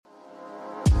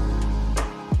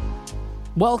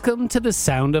Welcome to the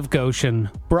Sound of Goshen,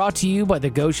 brought to you by the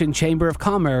Goshen Chamber of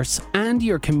Commerce and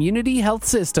your community health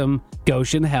system,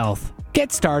 Goshen Health.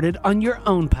 Get started on your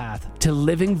own path to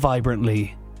living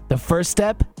vibrantly. The first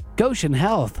step, Goshen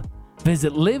Health.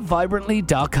 Visit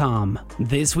livevibrantly.com.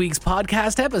 This week's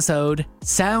podcast episode,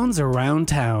 Sounds Around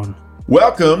Town.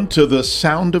 Welcome to the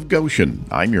Sound of Goshen.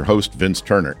 I'm your host, Vince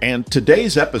Turner, and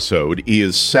today's episode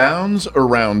is Sounds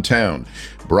Around Town,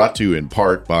 brought to you in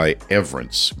part by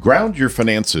Everence. Ground your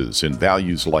finances in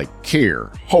values like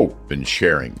care, hope, and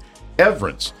sharing.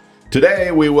 Everence.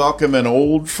 Today, we welcome an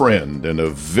old friend and a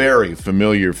very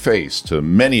familiar face to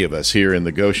many of us here in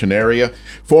the Goshen area,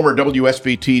 former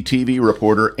WSBTV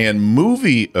reporter and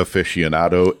movie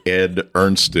aficionado, Ed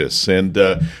Ernstes.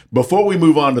 And before we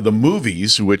move on to the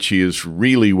movies, which is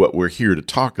really what we're here to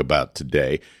talk about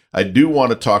today, I do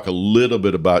want to talk a little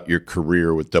bit about your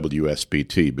career with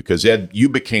WSBT, because, Ed, you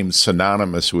became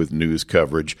synonymous with news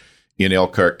coverage in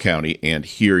Elkhart County and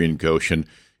here in Goshen.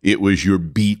 It was your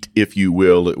beat, if you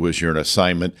will. It was your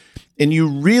assignment. And you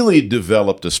really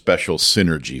developed a special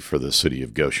synergy for the city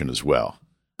of Goshen as well.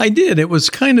 I did. It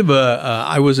was kind of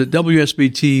I was at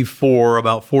WSBT for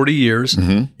about 40 years,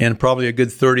 and probably a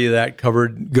good 30 of that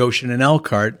covered Goshen and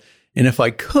Elkhart. And if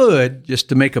I could, just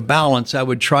to make a balance, I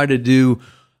would try to do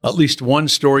at least one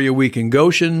story a week in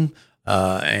Goshen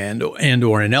and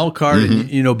or in Elkhart. And,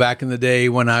 you know, back in the day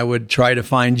when I would try to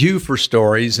find you for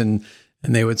stories and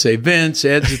they would say, Vince,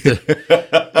 Ed's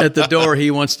at the door.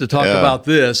 He wants to talk about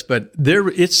this. But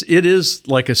it is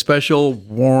like a special,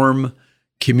 warm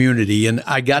community. And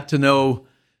I got to know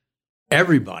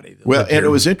everybody. Well, and it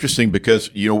was interesting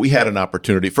because, you know, we had an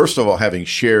opportunity, first of all, having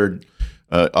shared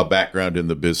a background in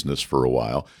the business for a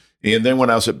while. And then when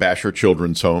I was at Basher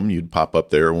Children's Home, you'd pop up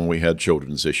there when we had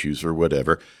children's issues or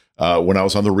whatever. When I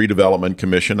was on the Redevelopment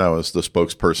Commission, I was the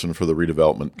spokesperson for the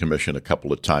Redevelopment Commission a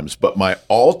couple of times. But my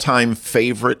all-time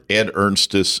favorite Ed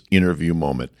Ernstes interview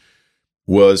moment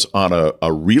was on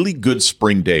a really good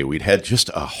spring day. We'd had just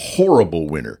a horrible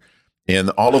winter. And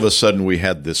all of a sudden, we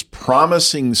had this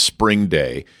promising spring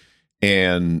day.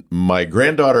 And my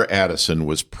granddaughter, Addison,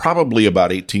 was probably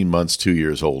about 18 months, 2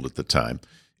 years old at the time.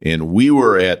 And we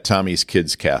were at Tommy's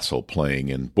Kids Castle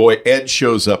playing. And boy, Ed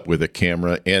shows up with a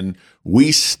camera. And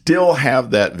we still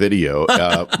have that video.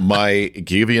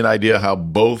 Give you an idea how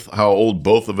old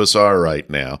both of us are right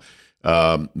now.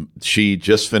 She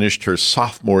just finished her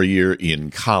sophomore year in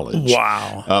college.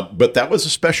 Wow. But that was a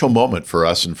special moment for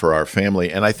us and for our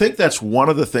family. And I think that's one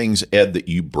of the things, Ed, that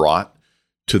you brought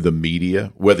to the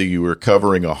media, whether you were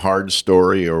covering a hard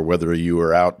story or whether you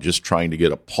were out just trying to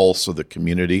get a pulse of the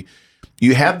community.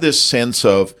 You have this sense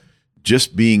of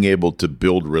just being able to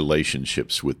build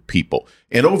relationships with people.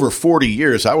 And over 40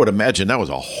 years, I would imagine that was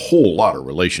a whole lot of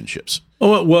relationships.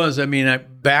 Oh, it was. I mean, I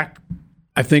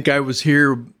think I was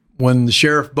here when the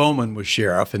Sheriff Bowman was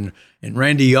sheriff and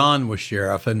Randy Yon was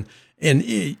sheriff. And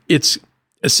it's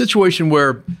a situation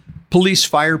where police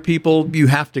fire people. You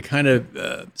have to kind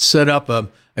of set up a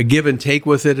give and take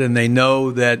with it. And they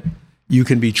know that you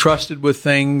can be trusted with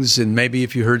things, and maybe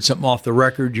if you heard something off the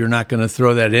record, you're not going to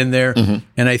throw that in there.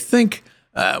 And I think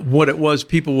what it was,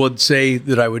 people would say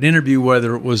that I would interview,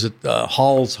 whether it was at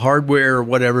Hall's Hardware or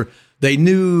whatever, they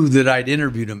knew that I'd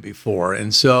interviewed them before.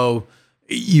 And so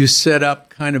you set up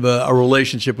kind of a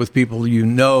relationship with people you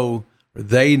know, or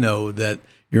they know that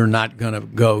you're not going to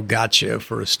go gotcha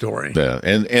for a story. Yeah,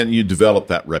 and you develop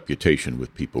that reputation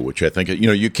with people, which I think, you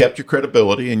know, you kept your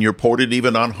credibility and you reported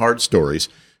even on hard stories.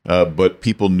 But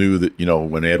people knew that, you know,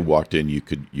 when Ed walked in, you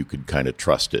could kind of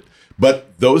trust it.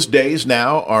 But those days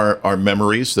now are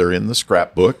memories. They're in the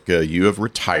scrapbook. You have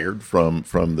retired from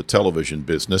the television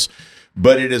business,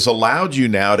 but it has allowed you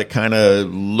now to kind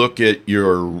of look at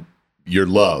your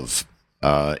love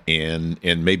and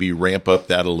maybe ramp up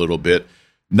that a little bit.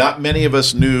 Not many of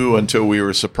us knew until we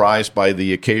were surprised by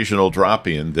the occasional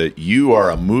drop-in that you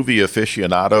are a movie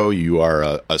aficionado. You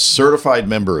are a certified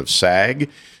member of SAG.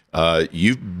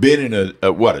 You've been in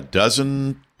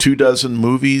two dozen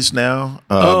movies now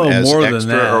as more extra than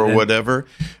that. or whatever.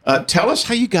 Tell us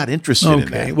how you got interested in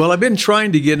that. Well, I've been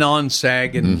trying to get on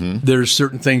SAG, and there's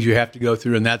certain things you have to go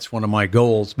through, and that's one of my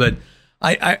goals. But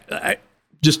I've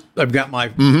got my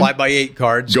 5x8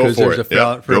 cards because there's a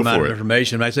fair amount of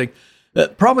information. I think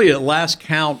probably at last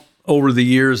count over the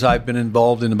years, I've been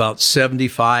involved in about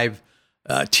 75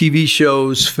 TV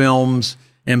shows, films,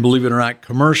 and believe it or not,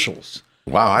 commercials.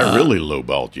 Wow, I really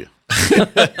lowballed you.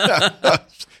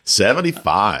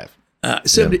 75.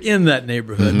 70 in that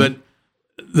neighborhood. But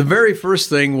the very first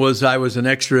thing was I was an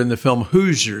extra in the film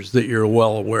Hoosiers that you're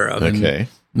well aware of. Okay.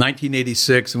 In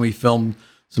 1986, and we filmed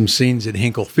some scenes at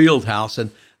Hinkle Fieldhouse.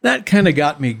 And that kind of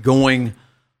got me going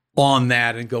on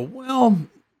that and go, well,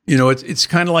 it's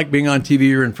kind of like being on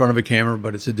TV or in front of a camera,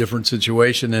 but it's a different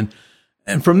situation.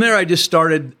 And from there, I just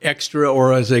started extra,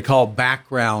 or as they call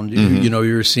background.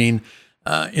 You're seen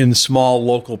in small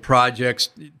local projects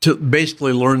to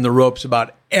basically learn the ropes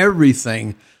about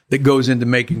everything that goes into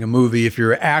making a movie. If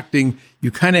you're acting, you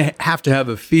kind of have to have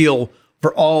a feel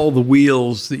for all the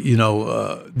wheels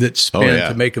that that spin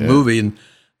to make a movie. And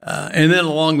then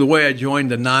along the way, I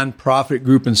joined a nonprofit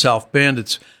group in South Bend.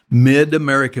 It's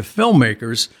Mid-America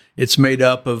Filmmakers. It's made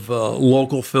up of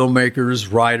local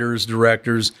filmmakers, writers,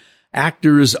 directors,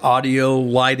 actors, audio,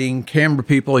 lighting, camera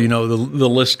people. The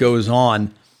list goes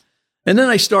on. And then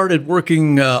I started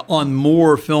working on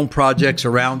more film projects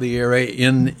around the area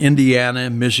in Indiana,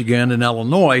 Michigan, and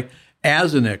Illinois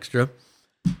as an extra.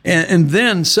 And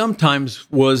then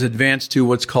sometimes was advanced to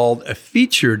what's called a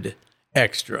featured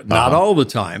extra. Not all the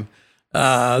time,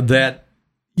 that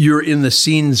you're in the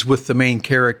scenes with the main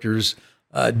characters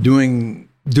doing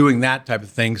that type of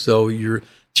thing. So your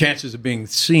chances of being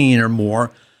seen are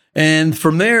more. And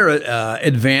from there,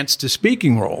 advanced to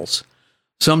speaking roles.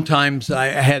 Sometimes I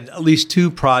had at least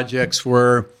 2 projects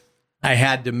where I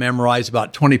had to memorize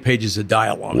about 20 pages of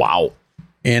dialogue. Wow.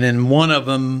 And in one of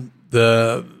them,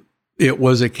 it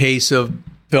was a case of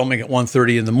filming at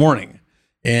 1:30 in the morning.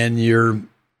 And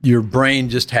your brain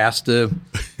just has to,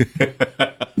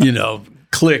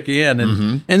 click in.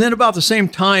 And then about the same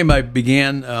time, I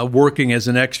began working as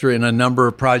an extra in a number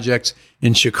of projects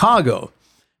in Chicago.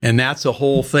 And that's a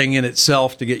whole thing in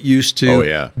itself to get used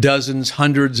to. Dozens,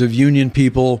 hundreds of union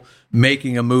people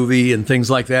making a movie and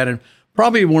things like that. And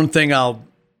probably one thing I'll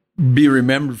be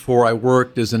remembered for, I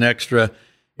worked as an extra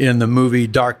in the movie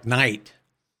Dark Knight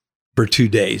for 2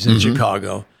 days in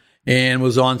Chicago, and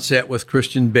was on set with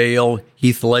Christian Bale,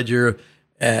 Heath Ledger,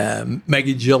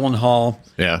 Maggie Gyllenhaal.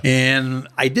 Yeah. And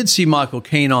I did see Michael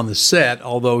Caine on the set,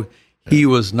 although he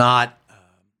was not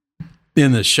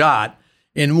in the shot.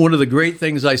 And one of the great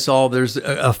things I saw, there's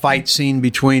a fight scene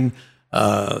between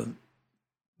the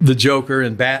Joker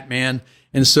and Batman.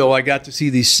 And so I got to see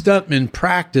these stuntmen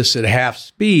practice at half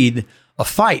speed, a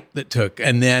fight that took,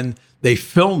 and then they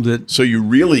filmed it. So you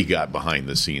really got behind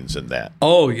the scenes in that.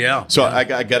 Oh, yeah. So I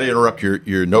got to interrupt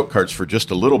your note cards for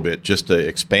just a little bit, just to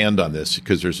expand on this,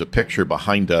 because there's a picture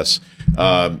behind us.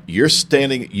 You're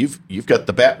standing, you've got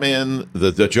the Batman,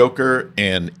 the Joker,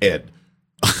 and Ed.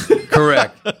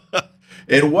 Correct.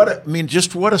 And what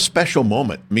a special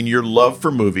moment. I mean, your love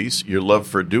for movies, your love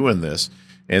for doing this,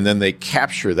 and then they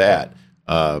capture that.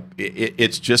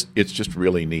 It's just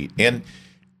really neat. And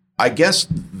I guess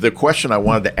the question I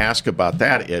wanted to ask about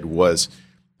that, Ed, was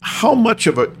how much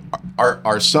of it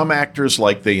are some actors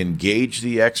like they engage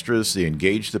the extras, they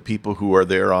engage the people who are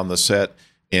there on the set,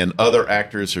 and other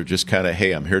actors are just kind of,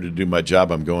 hey, I'm here to do my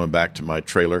job, I'm going back to my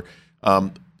trailer.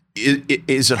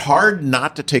 Is it hard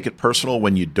not to take it personal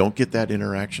when you don't get that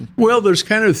interaction? Well, there's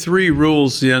kind of 3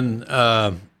 rules in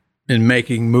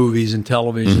making movies and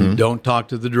television. Don't talk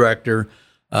to the director,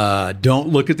 don't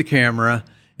look at the camera,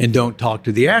 and don't talk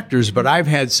to the actors. But I've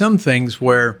had some things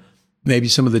where maybe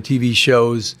some of the TV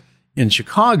shows in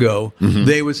Chicago,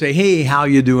 they would say, hey, how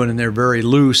you doing? And they're very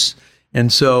loose.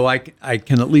 And so I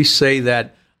can at least say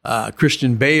that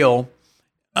Christian Bale,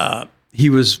 he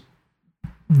was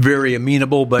very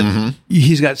amenable, but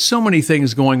he's got so many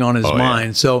things going on in his mind.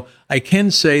 Yeah. So I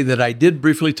can say that I did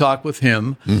briefly talk with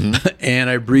him, and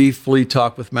I briefly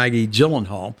talked with Maggie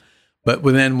Gyllenhaal. But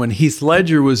then when Heath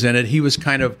Ledger was in it, he was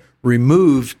kind of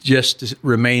removed just to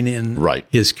remain in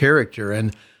his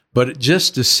character. But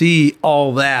just to see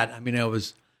all that, I mean, I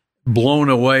was blown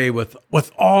away with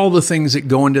all the things that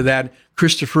go into that.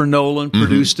 Christopher Nolan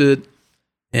produced it.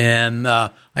 And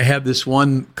I have this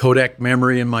one Kodak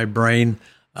memory in my brain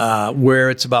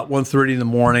where it's about 1:30 in the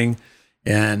morning,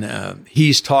 and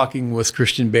he's talking with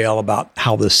Christian Bale about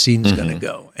how the scene's going to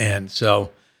go. And so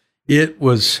it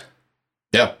was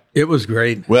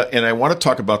great. Well, and I want to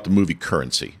talk about the movie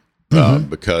Currency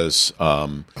because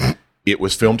it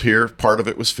was filmed here. Part of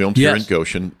it was filmed here in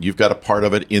Goshen. You've got a part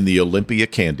of it in the Olympia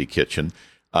Candy Kitchen.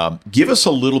 Give us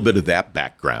a little bit of that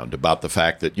background about the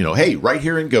fact that, hey, right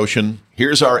here in Goshen,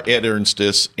 here's our Ed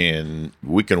Ernstes, and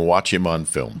we can watch him on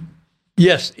film.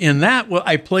 Yes, in that,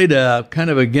 I played a kind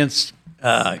of against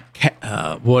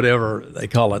whatever they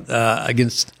call it,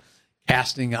 against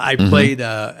casting. I played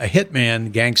a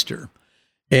hitman gangster,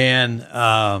 and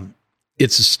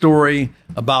it's a story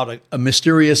about a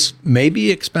mysterious,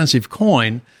 maybe expensive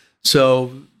coin.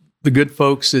 So the good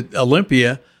folks at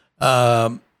Olympia,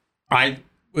 I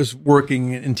was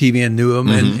working in TV and knew them,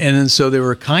 and so they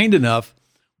were kind enough.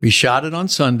 We shot it on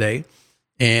Sunday,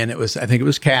 and I think it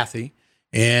was Kathy.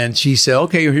 And she said,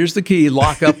 okay, here's the key.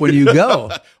 Lock up when you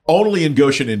go. Only in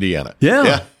Goshen, Indiana.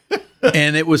 Yeah.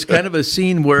 And it was kind of a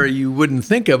scene where you wouldn't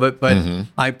think of it, but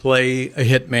I play a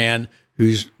hitman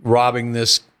who's robbing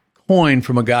this coin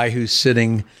from a guy who's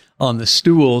sitting on the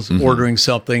stools ordering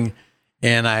something,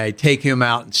 and I take him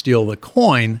out and steal the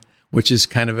coin, which is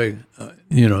kind of a,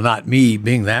 not me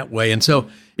being that way. And so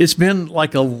it's been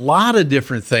like a lot of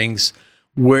different things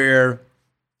where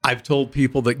I've told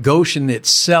people that Goshen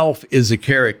itself is a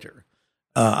character.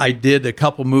 I did a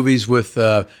couple movies with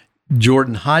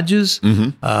Jordan Hodges.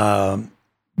 One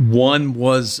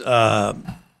was, The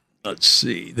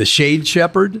Shade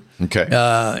Shepherd.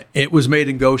 Okay. It was made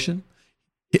in Goshen.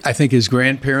 I think his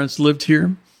grandparents lived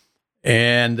here.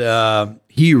 And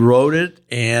he wrote it,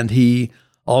 and he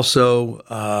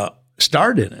also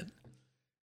starred in it.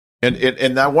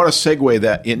 And I want to segue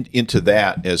that into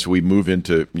that as we move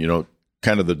into,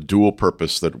 kind of the dual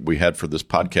purpose that we had for this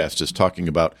podcast is talking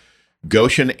about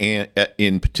Goshen and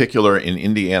in particular in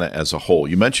Indiana as a whole.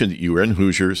 You mentioned that you were in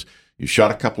Hoosiers. You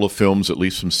shot a couple of films, at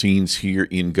least some scenes here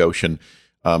in Goshen.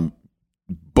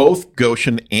 Both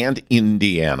Goshen and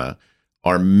Indiana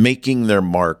are making their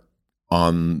mark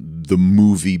on the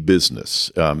movie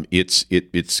business.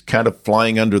 It's kind of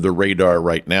flying under the radar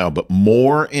right now, but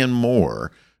more and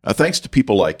more, thanks to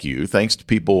people like you, thanks to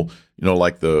people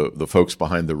like the folks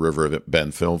behind the River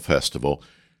Bend Film Festival,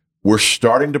 we're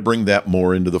starting to bring that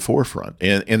more into the forefront,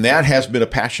 and that has been a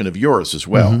passion of yours as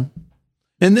well.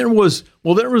 And there was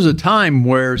a time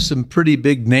where some pretty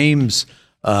big names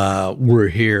were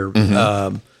here.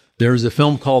 There was a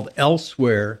film called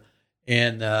Elsewhere,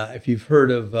 and if you've heard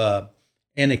of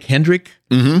Anna Kendrick,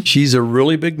 she's a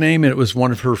really big name, and it was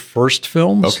one of her first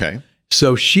films. Okay.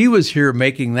 So she was here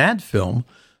making that film.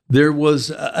 There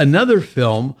was another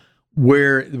film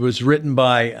where it was written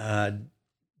by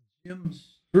Jim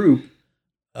Stroop.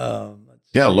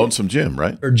 Lonesome Jim,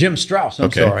 right? Or Jim Strauss, I'm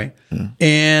sorry. Yeah.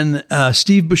 And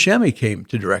Steve Buscemi came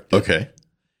to direct it. Okay.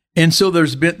 And so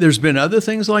there's been other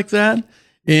things like that.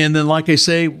 And then, like I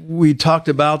say, we talked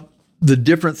about the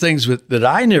different things that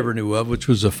I never knew of, which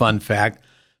was a fun fact,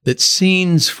 that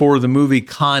scenes for the movie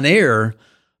Con Air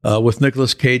with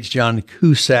Nicolas Cage, John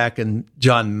Cusack, and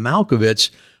John Malkovich,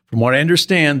 from what I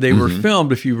understand, they were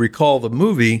filmed, if you recall the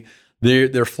movie,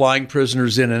 they're flying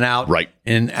prisoners in and out. Right.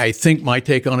 And I think my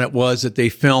take on it was that they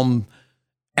filmed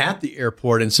at the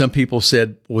airport, and some people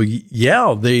said, well,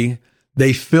 yeah,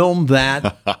 they filmed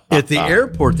that at the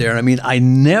airport there. I mean, I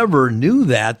never knew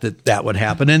that would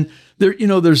happen. And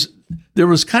there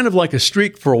was kind of like a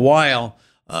streak for a while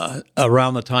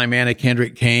around the time Anna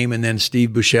Kendrick came, and then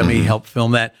Steve Buscemi helped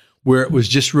film that, where it was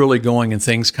just really going and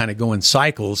things kind of go in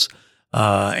cycles.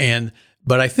 But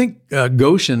I think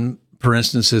Goshen, for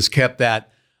instance, has kept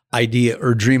that idea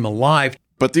or dream alive.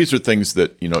 But these are things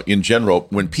that, in general,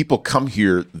 when people come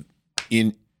here,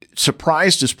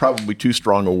 surprised is probably too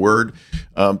strong a word,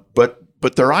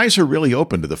 but their eyes are really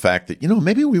open to the fact that,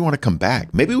 maybe we want to come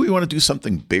back. Maybe we want to do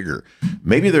something bigger.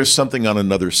 Maybe there's something on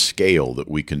another scale that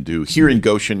we can do here in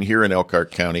Goshen, here in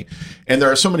Elkhart County. And there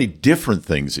are so many different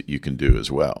things that you can do as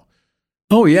well.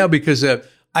 Oh, yeah, because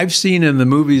I've seen in the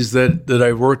movies that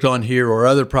I've worked on here or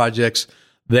other projects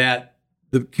that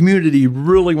the community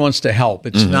really wants to help.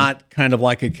 It's not kind of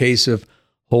like a case of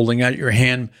holding out your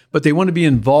hand, but they want to be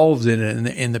involved in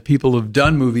it. And the people who've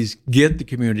done movies get the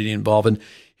community involved. And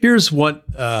here's what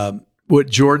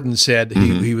Jordan said.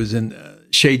 He was in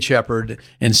Shade Shepherd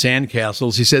and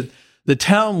Sandcastles. He said, the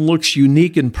town looks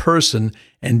unique in person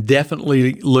and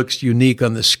definitely looks unique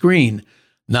on the screen.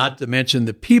 Not to mention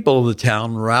the people of the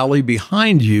town rally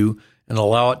behind you and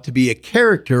allow it to be a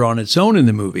character on its own in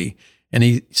the movie. And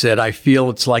he said, I feel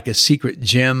it's like a secret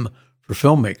gem for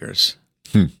filmmakers.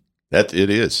 That it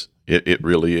is. It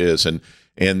really is. And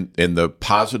the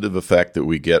positive effect that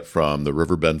we get from the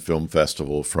River Bend Film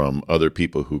Festival, from other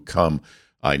people who come,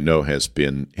 I know has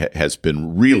been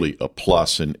really a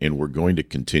plus, and we're going to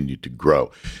continue to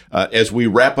grow. As we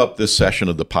wrap up this session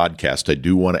of the podcast, I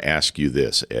do want to ask you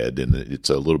this, Ed, and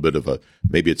it's a little bit of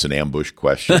maybe it's an ambush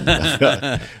question,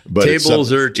 but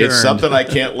tables are turned. It's something I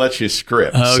can't let you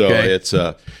script. Okay.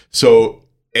 So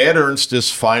Ed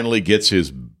Ernstes finally gets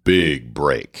his big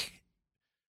break.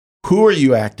 Who are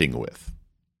you acting with?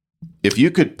 If you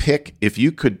could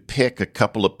pick a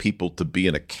couple of people to be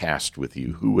in a cast with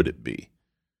you, who would it be?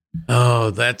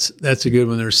 Oh, that's a good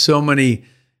one. There's so many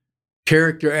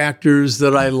character actors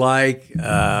that I like.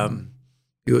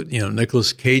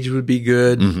 Nicolas Cage would be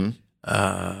good.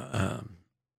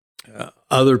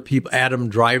 Other people, Adam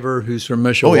Driver, who's from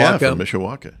Mishawaka. Oh yeah, from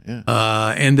Mishawaka.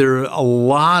 Yeah. And there are a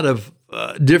lot of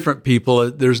different people.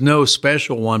 There's no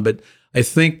special one, but I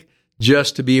think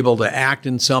just to be able to act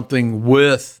in something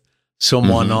with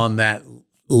someone on that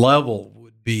level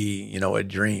would be, a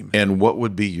dream. And what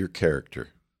would be your character?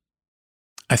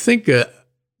 I think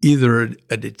either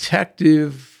a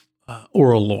detective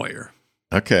or a lawyer.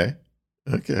 Okay.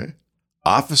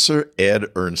 Officer Ed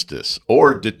Ernstes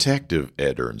or Detective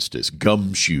Ed Ernstes,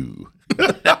 Gumshoe.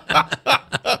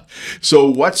 So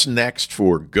what's next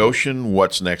for Goshen?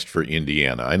 What's next for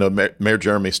Indiana? I know Mayor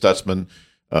Jeremy Stutzman,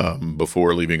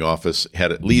 before leaving office,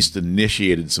 had at least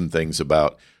initiated some things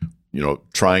about,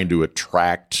 trying to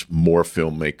attract more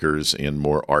filmmakers and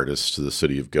more artists to the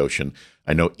city of Goshen.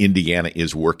 I know Indiana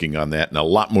is working on that, and a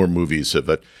lot more movies of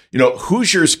it.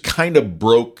 Hoosiers kind of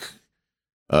broke,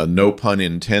 no pun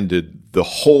intended, the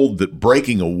hold that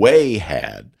Breaking Away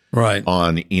had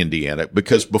on Indiana,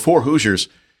 because before Hoosiers,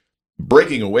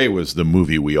 Breaking Away was the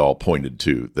movie we all pointed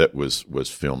to that was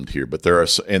filmed here. But there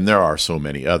are so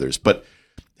many others. But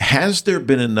has there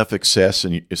been enough success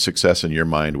in your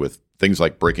mind with things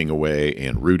like Breaking Away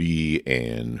and Rudy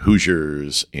and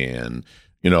Hoosiers and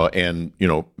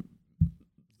the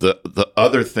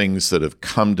other things that have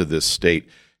come to this state?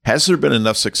 Has there been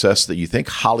enough success that you think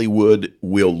Hollywood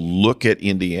will look at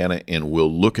Indiana and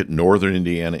will look at Northern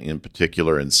Indiana in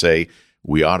particular and say,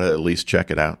 we ought to at least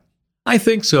check it out? I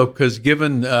think so, because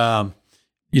given, the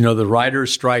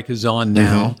writer's strike is on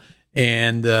now,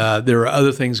 and there are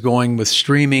other things going with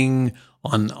streaming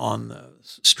on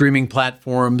streaming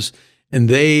platforms, and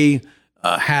they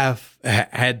have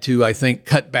had to, I think,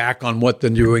 cut back on what they're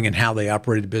doing and how they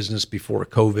operated business before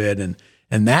COVID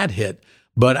and that hit.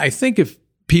 But I think if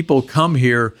people come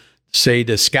here, say,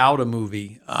 to scout a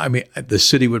movie, I mean, the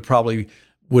city would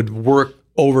work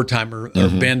overtime or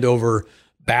bend over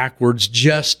backwards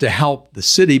just to help the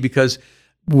city, because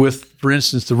with, for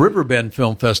instance, the Riverbend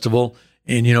Film Festival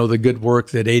and, the good work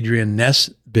that Adrian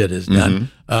Nesbitt has done,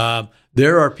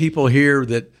 there are people here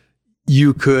that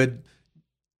you could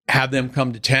have them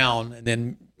come to town and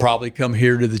then probably come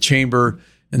here to the chamber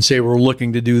and say, we're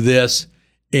looking to do this.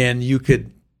 And you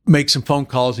could make some phone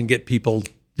calls and get people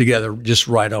together just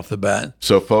right off the bat.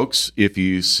 So, folks, if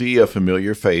you see a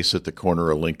familiar face at the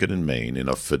corner of Lincoln and Main in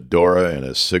a fedora and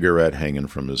a cigarette hanging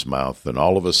from his mouth, then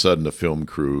all of a sudden a film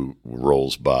crew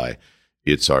rolls by.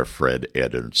 It's our Fred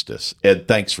Ed Ernstes. Ed,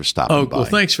 thanks for stopping by. Well,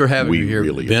 thanks for having me here,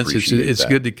 really Vince. It's that.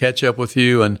 Good to catch up with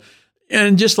you and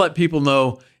just let people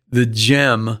know the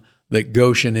gem that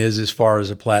Goshen is as far as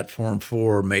a platform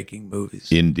for making movies.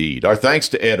 Indeed. Our thanks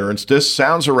to Ed Ernstes.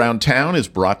 Sounds Around Town is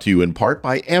brought to you in part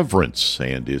by Everence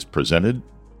and is presented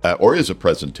is a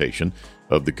presentation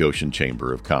of the Goshen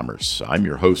Chamber of Commerce. I'm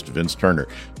your host, Vince Turner.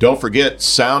 Don't forget,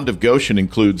 Sound of Goshen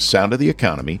includes Sound of the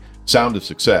Economy, Sound of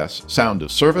Success, Sound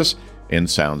of Service, and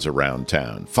Sounds Around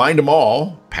Town. Find them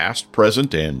all, past,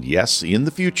 present, and yes, in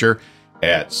the future,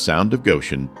 at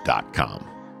soundofgoshen.com.